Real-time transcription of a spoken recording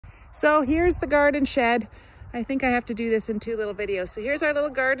So here's the garden shed. I think I have to do this in 2 little videos. So here's our little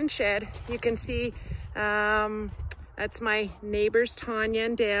garden shed. You can see that's my neighbors Tanya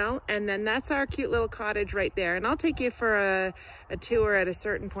and Dale, and then that's our cute little cottage right there. And I'll take you for a tour at a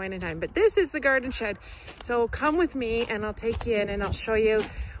certain point in time. But this is the garden shed. So come with me and I'll take you in and I'll show you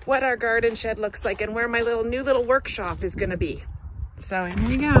what our garden shed looks like and where my new little workshop is gonna be. So here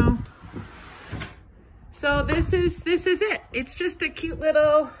we go. So this is it. It's just a cute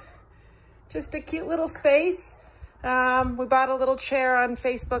little space. We bought a little chair on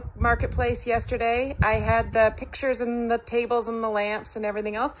Facebook Marketplace yesterday. I had the pictures and the tables and the lamps and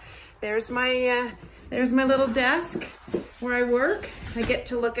everything else. There's my little desk where I work. I get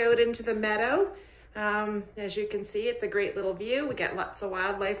to look out into the meadow. As you can see, it's a great little view. We got lots of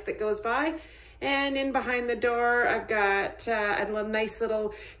wildlife that goes by. And in behind the door, I've got a nice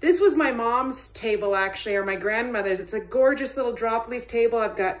little, this was my mom's table actually, or my grandmother's. It's a gorgeous little drop leaf table.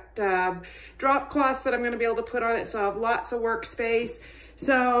 I've got drop cloths that I'm gonna be able to put on it, so I have lots of workspace.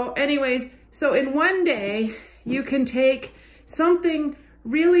 So anyways, so in one day, you can take something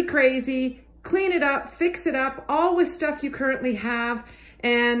really crazy, clean it up, fix it up, all with stuff you currently have,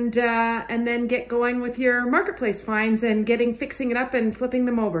 and then get going with your marketplace finds and fixing it up and flipping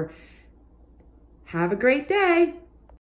them over. Have a great day.